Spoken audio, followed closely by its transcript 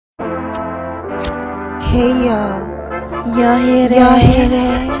Hey y'all hear that? Y'all hear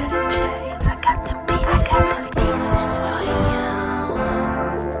that? I got the pieces for you.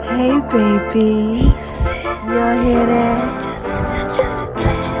 Hey baby, y'all hear that?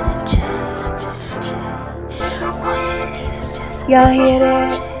 Y'all hear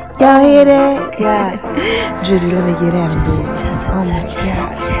that? Y'all hear that? Yeah. Drizzy, let me get at him, baby. Oh my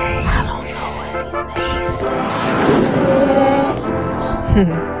God.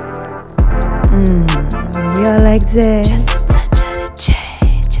 Y'all like that? Just a touch of the J,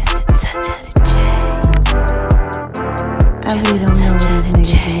 just a touch of the J. I really don't know what these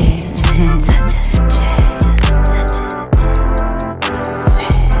niggas be at. Just a touch of the J, just a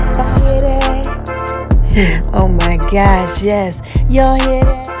touch of the J. Oh my gosh, yes. Y'all hear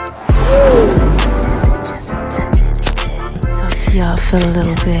that? This is just a touch of the J. Talk to y'all for a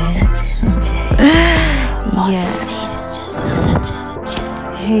little bit. Yeah.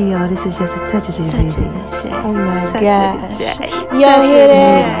 Hey y'all, this is just a touch of J, baby. Oh my gosh. Y'all hear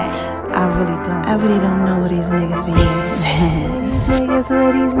that? I really don't know where these niggas be at.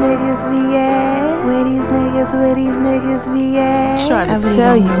 Where these niggas be at? Where these niggas be at? Trying to I really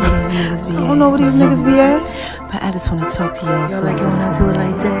tell don't you. know where these niggas be at. I don't know where these niggas be at. But I just want to talk to y'all. Y'all for like a it when I little do it bit.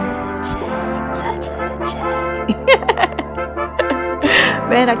 like that? Touch of the J.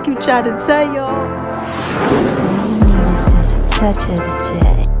 Man, I keep trying to tell y'all. All you need is just a touch of the J.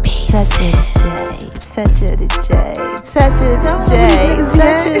 Touch of the J. Touch of the J. Touch of the J.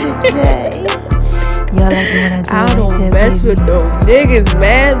 Touch of the J. Y'all like it when I do I it like don't that, mess baby? with those niggas,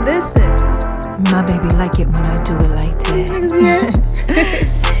 man. Listen. My baby like it when I do it like These that. niggas be at.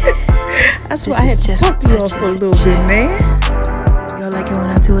 That's why I This had is to just talk to a y'all touch for a of little the bit, J. man. Y'all like it when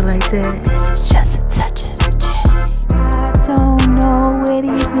I do it like that? This is just a touch of the J. I don't know where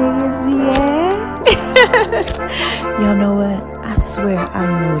these niggas be at. Y'all know what? I swear I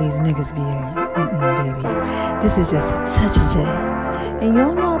don't know where these niggas be at. Baby. This is just a touch of J. And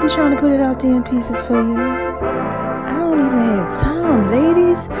y'all know I be trying to put it out there in pieces for you. I don't even have time,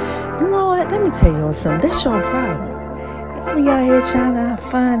 ladies. You know what? Let me tell y'all something. That's your problem. Y'all be out here trying to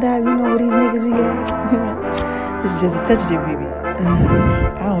find out, you know, where these niggas be at. This is just a touch of J, baby. I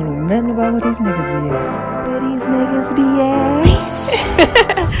don't know nothing about where these niggas be at. Where these niggas be at?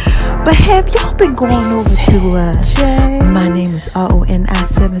 But have y'all been going over to my name is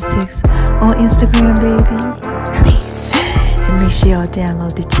RONI76 on Instagram, baby? And make sure y'all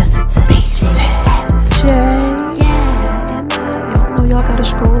download the Just a Touch of J. Yeah. And y'all know y'all gotta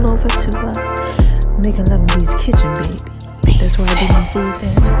scroll over to Making Love in B's Kitchen, baby. That's where I do my food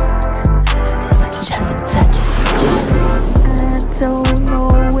thing. This is just a touch of the J. I don't know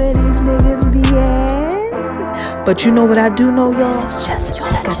where these niggas be at. But you know what I do know, y'all? This is just a Y'all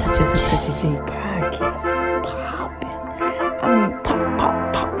touch got of the the Just a J. Touch of J podcast popping. I mean, popping.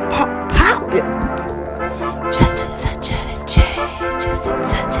 Just a touch of the J. Just a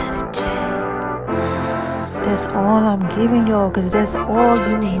touch of the J. That's all I'm giving y'all, because that's all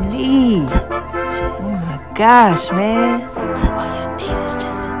you need. Touch of the J. Oh my gosh, man. Just a touch. All you need is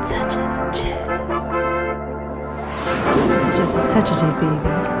just a touch of the J. This is just a touch of J, baby.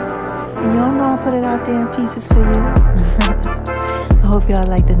 And y'all know I put it out there in pieces for you. I hope y'all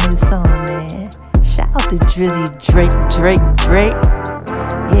like the new song, man. Shout out to Drizzy, Drake.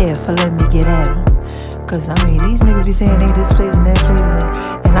 Yeah, for letting me get at him. Cause I mean, these niggas be saying they this place and that place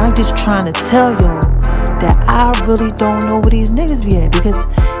and I'm just trying to tell y'all that I really don't know where these niggas be at. Because,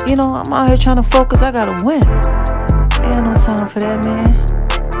 you know, I'm out here trying to focus, I gotta win. Ain't no time for that, man.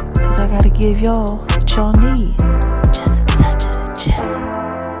 Cause I gotta give y'all what y'all need. Just a touch of the J.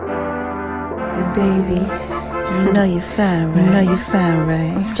 Cause baby, you know you're fine, right? You know you're fine,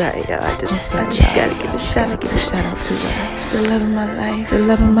 right? I'm sorry, y'all. I just gotta give a shout out to the love of my life. The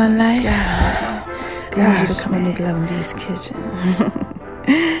love of my life. I need you to come and make Love in B's Kitchen.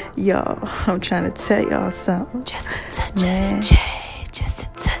 Y'all, I'm trying to tell y'all something. Just a touch of the J. Just a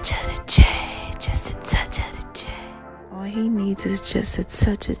touch of the J. Just a touch of the J. All he needs is just a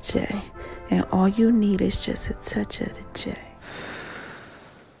touch of J. And all you need is just a touch of the J.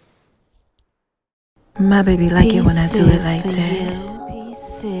 My baby like it when I do it like that.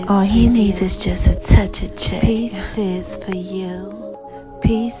 All he needs is just a touch of J. Pieces for you.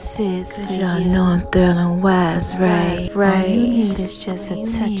 Pieces for Y'all you. know I'm thorough and wise, right? All you need is just a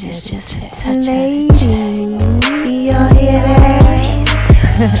touch of just a the J. touch of y'all hear that?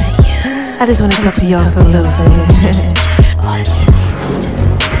 I just want to talk to y'all for a little bit. All you need is just a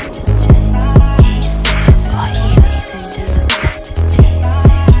touch of J. Pieces. All you need is just a touch of J.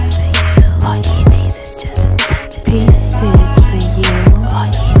 All you need is just a touch of J. Pieces for you. All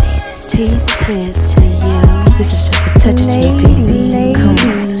you need is pieces for you. This is just a touch of J, baby. Come on.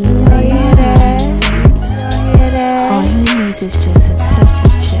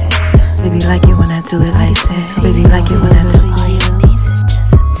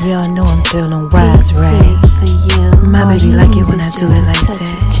 it like that.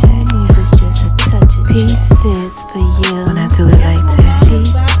 It's just a touch of pieces for you. When I do it like that.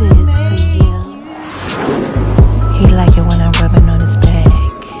 Pieces for you. He like it when I'm rubbing on his back.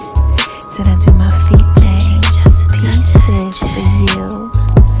 Then I do my feet thing. Pieces for you.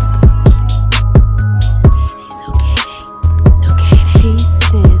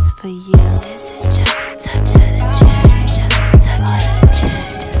 Pieces for you. This is just a touch of the chain. This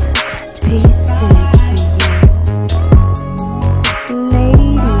is just a touch of pieces for you.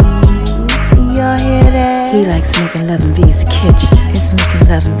 Ladies, y'all hear that? He likes making love in V's kitchen. It's making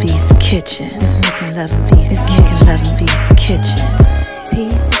love in V's kitchen. It's making love in V's kitchen. It's making love in V's kitchen.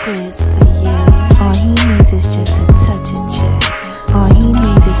 Pieces for you. All he needs is just a touch of check. All he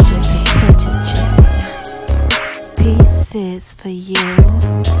needs is just a touch of check. Pieces for you.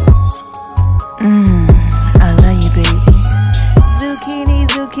 I love you, baby. Zucchini,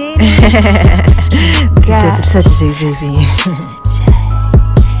 zucchini. It's just a touch of you, baby.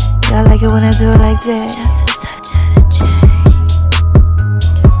 Y'all like it when I do it like that? Just a touch of the check.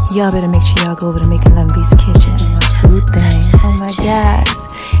 Y'all better make sure y'all go over to Making Love in V's kitchen. Do my food thing. Oh my gosh.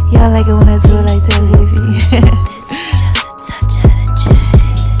 Y'all like it when I do it like that, baby. This is just a touch of the check.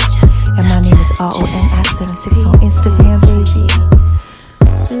 This is just a And my name is RONI76 on Instagram, baby.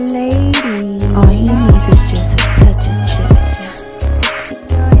 lady. All he needs is just a touch of check.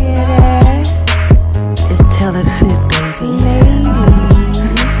 Y'all hear that? It's Tell It Fit, baby.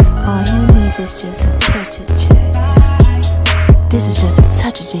 Ladies, all he needs is just a touch of check. This is just a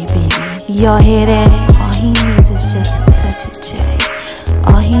touch of J, baby. Y'all hear that? All he needs is just a touch of check.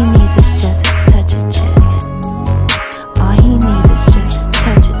 All he needs is just a touch of check. All he needs is just a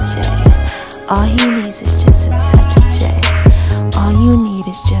touch of check. All he needs is just a touch of check. All you need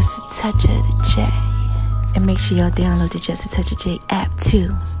is just a touch of the check. And make sure y'all download the Just a Touch of J app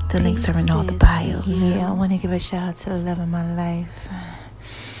too. The links are in all the bios. Yeah, I want to give a shout out to the love of my life.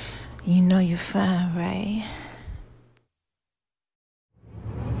 You know you're fine, right?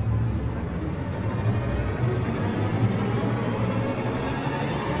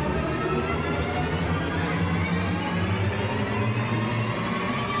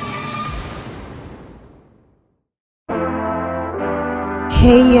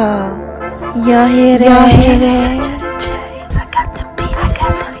 Hey y'all hear that? Y'all hear Just a that? touch of the check. I got the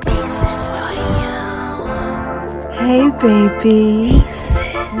pieces for you. Hey, baby.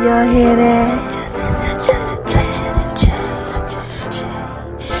 Y'all hear that? This is just a touch of the check.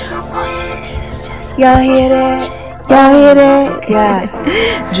 Y'all hear that? Y'all hear that? God.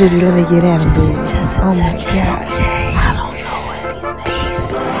 Drizzy, let me get at him, baby. Oh my God. I don't know what these niggas be.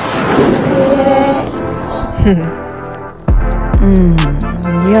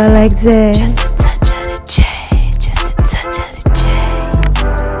 Y'all like that? Just a touch of the J. Just a touch of the J.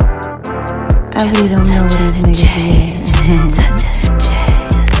 I really don't know what these niggas be at. Just a touch of the J.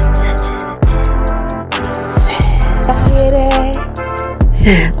 Just a touch of the J. Y'all hear that?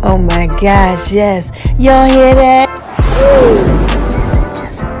 Oh my gosh, yes. Y'all hear that? This is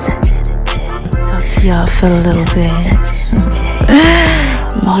just a touch of the J. Talk to y'all for a little bit.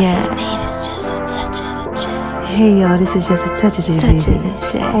 Yeah. Hey y'all, this is just a touch of J, baby.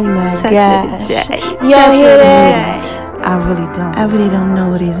 Oh my gosh. Y'all hear that? I really don't know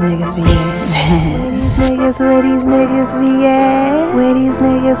where these niggas be at. Where these niggas be at? Where these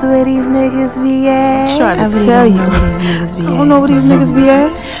niggas be at? Trying to tell you where these niggas be at. I don't know where these niggas be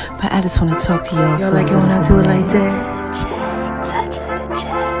at. But I just want to talk to y'all. Y'all like it when I do it like that? Touch of the J.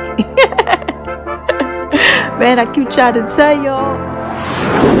 Man, I keep trying to tell y'all.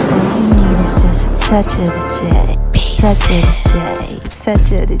 All you need is just a touch of the J. Touch of the J.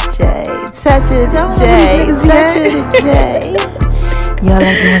 Touch of the J. Touch of the J. Touch of the J. Y'all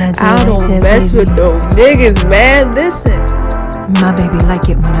like it when I do it like that, I don't mess baby? with those niggas, man. Listen. My baby like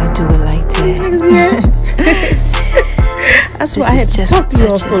it when I do it like that. These niggas be at. That's why I had to talk to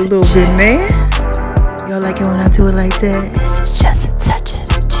y'all for a little bit, man. Y'all like it when I do it like that? This is just a touch of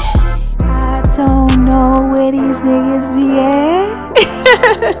the J. I don't know where these niggas be at.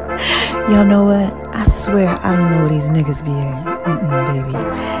 Y'all know what? I swear I don't know where these niggas be at. Baby.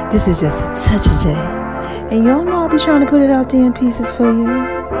 This is just a touch of J. And y'all know I'll be trying to put it out there in pieces for you.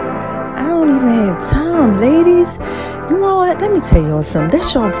 I don't even have time, ladies. You know what? Let me tell y'all something.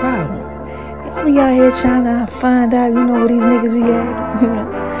 That's your problem. Y'all be out here trying to find out, you know, where these niggas be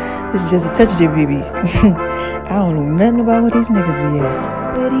at. This is just a touch of J, baby. I don't know nothing about where these niggas be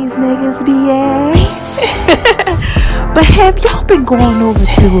at. Where these niggas be at? But have y'all been going over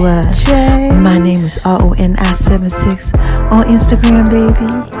to my name is RONI76 on Instagram, baby?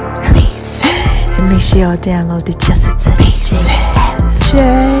 And make sure y'all download the Just a Touch of J.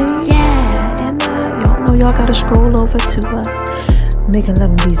 Yeah, and y'all know y'all gotta scroll over to Making love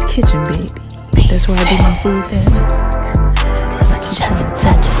in B's kitchen, baby. That's where I do my food then. This is just a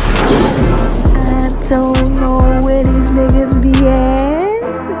touch of the J. I don't know where these niggas be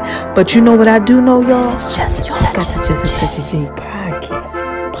at. But you know what I do know, y'all? This is just a Y'all touch got of the the Just a J. Touch of J podcast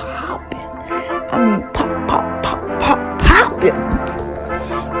popping. I mean, popping.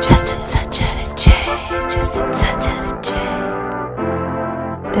 Just a touch of the J. Just a touch of the J.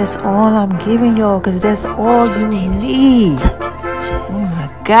 That's all I'm giving y'all, cause that's all you need. Touch of the J. Oh my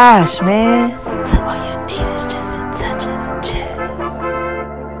gosh, man. Just a touch. All you need is just a touch of the J.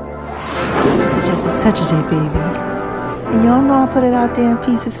 This is Just a Touch of J, baby. And y'all know I put it out there in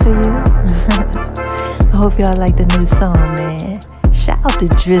pieces for you. I hope y'all like the new song, man. Shout out to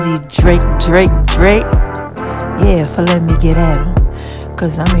Drizzy, Drake. Yeah, for letting me get at him.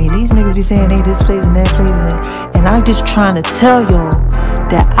 Cause I mean, these niggas be saying they this place and that place, and I'm just trying to tell y'all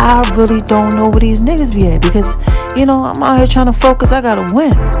that I really don't know where these niggas be at. Because, you know, I'm out here trying to focus. I gotta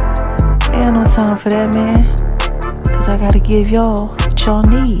win. Ain't no time for that, man. Cause I gotta give y'all what y'all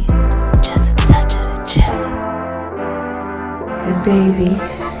need. Just a touch of the J. Cause baby,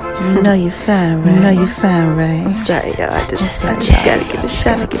 you know you're fine, right? You know you're fine, right? I'm sorry, y'all. I just gotta give a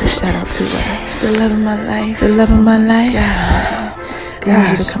shout out to the love of my life. The love of my life. God, I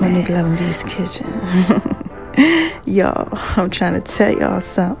need you to come and make love in B's kitchen. Y'all, I'm trying to tell y'all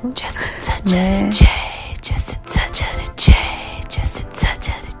something. Just a touch of the J. Just a touch of the J. Just a touch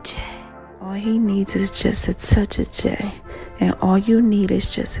of the J. All he needs is just a touch of J. And all you need is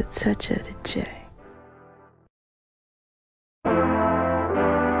just a touch of the J.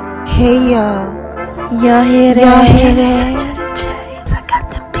 Hey y'all. Y'all hear that? Y'all hear Just a that? touch of the J. I got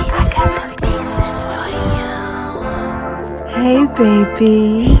the pieces for you. Hey baby.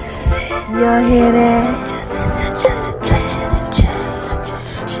 Y'all hear that? Just a touch of the J.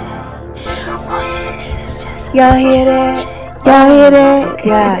 All you need is just a Y'all touch hear of the that? J. Y'all hear that?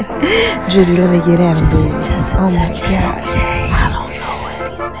 God. Drizzy, let me get at him, baby. Just a Oh my touch of the God. J. I don't know where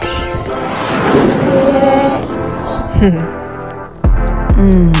these niggas be.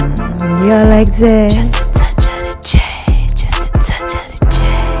 Y'all like that? Just a touch of the J. Just a touch of the J.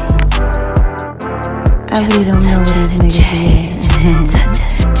 I really don't know where these niggas be Just a touch of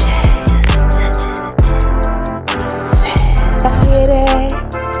the J. Just a touch of the J. at. Y'all hear that?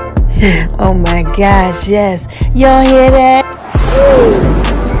 Oh my gosh, yes. Y'all hear that?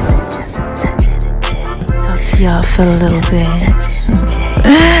 This is just a touch of the J. Talk to y'all for a little bit. Touch of the J.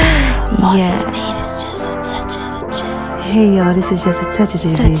 All Yeah. you need is just a touch of the J. Hey y'all, this is Just a Touch of J,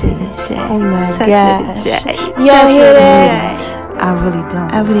 baby. Touch of the J. Oh my Touch of the gosh. J. Y'all Touch hear of the that? J. I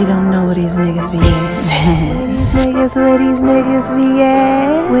really don't know where these niggas be at. Where these niggas be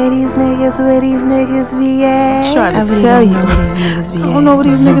at? Where these niggas be at? Trying to I really tell don't you. know where these niggas be at. I don't know where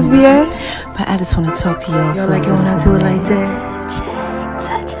these niggas be at. But I just want to talk to y'all. Y'all for like a it when little I do it bit, like man.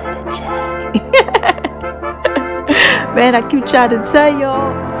 Touch of the J. Man, I keep trying to tell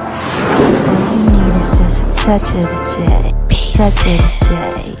y'all. All you need is just a touch of the J. Touch of the J.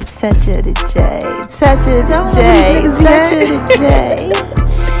 Touch of the J. Touch of the J. Touch of the J.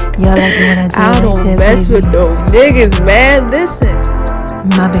 Y'all like it when I do I it like don't that, mess baby? with those niggas, man. Listen.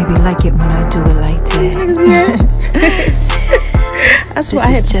 My baby like it when I do it like These that. niggas be at. That's why I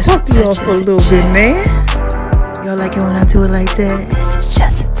This had is to just talk to y'all touch for a of little the bit, J. man. Y'all like it when I do it like that? This is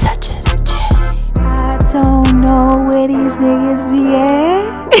just a touch of the J. I don't know where these niggas be at.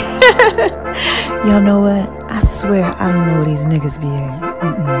 Y'all know what? I swear I don't know where these niggas be at.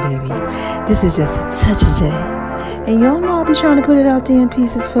 Baby. This is Just a Touch of J. And y'all know I be trying to put it out there in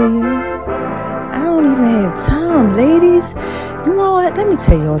pieces for you. I don't even have time, ladies. You know what? Let me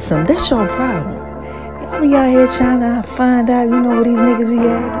tell y'all something. That's your problem. Y'all be out here trying to find out, you know, where these niggas be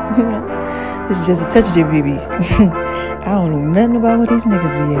at. You know, this is Just a Touch of J, baby. I don't know nothing about where these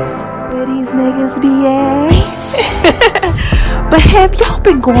niggas be at. Where these niggas be at? But have y'all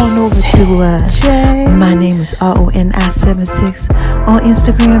been going over to my name is RONI76 on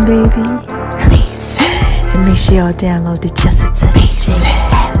Instagram, baby? And make sure y'all download the Just a Touch of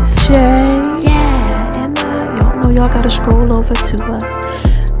J. Yeah. And y'all know y'all gotta scroll over to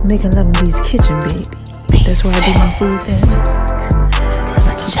Making Love in B's kitchen, baby. That's where I do my food then. This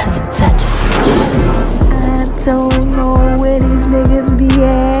is just a touch of the J. I don't know where these niggas be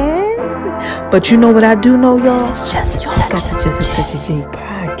at. But you know what I do know, y'all? This is just a Y'all touch got the of Just the a J. Touch of J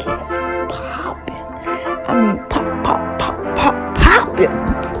podcast popping. I mean, popping.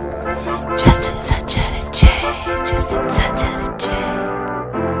 Just a touch of the J. Just a touch of the J.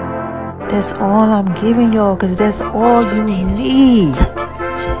 That's all I'm giving y'all, cause that's all you need. Touch of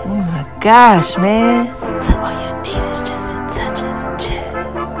the J. Oh my gosh, man. Just a touch. All you need is just a touch of the J.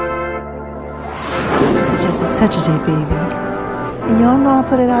 This is Just a Touch of J, baby. And y'all know I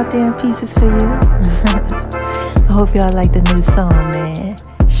put it out there in pieces for you. I hope y'all like the new song, man.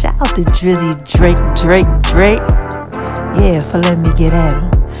 Shout out to Drizzy Drake. Yeah, for letting me get at him.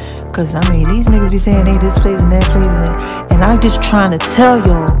 Cause I mean, these niggas be saying they this place and that place, and I'm just trying to tell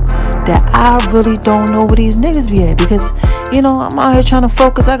y'all that I really don't know where these niggas be at. Because, you know, I'm out here trying to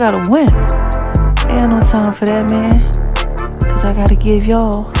focus. I gotta win. Ain't no time for that, man. Cause I gotta give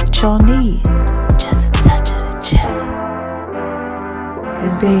y'all what y'all need. Just a touch of the jet.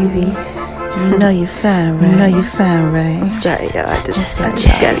 Cause baby, you know you're fine, right? You know you're fine, right? I'm sorry, y'all. I just gotta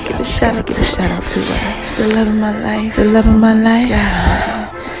get a shout out to her. The love of my life. The love of my life.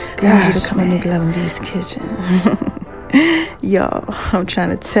 I need you to come and make love in V's kitchen. Y'all, I'm trying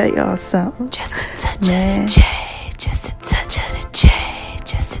to tell y'all something. Just a touch of the J. Just a touch of the J.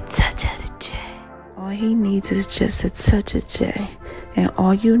 Just a touch of the J. All he needs is just a touch of J. And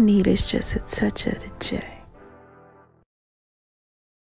all you need is just a touch of the J.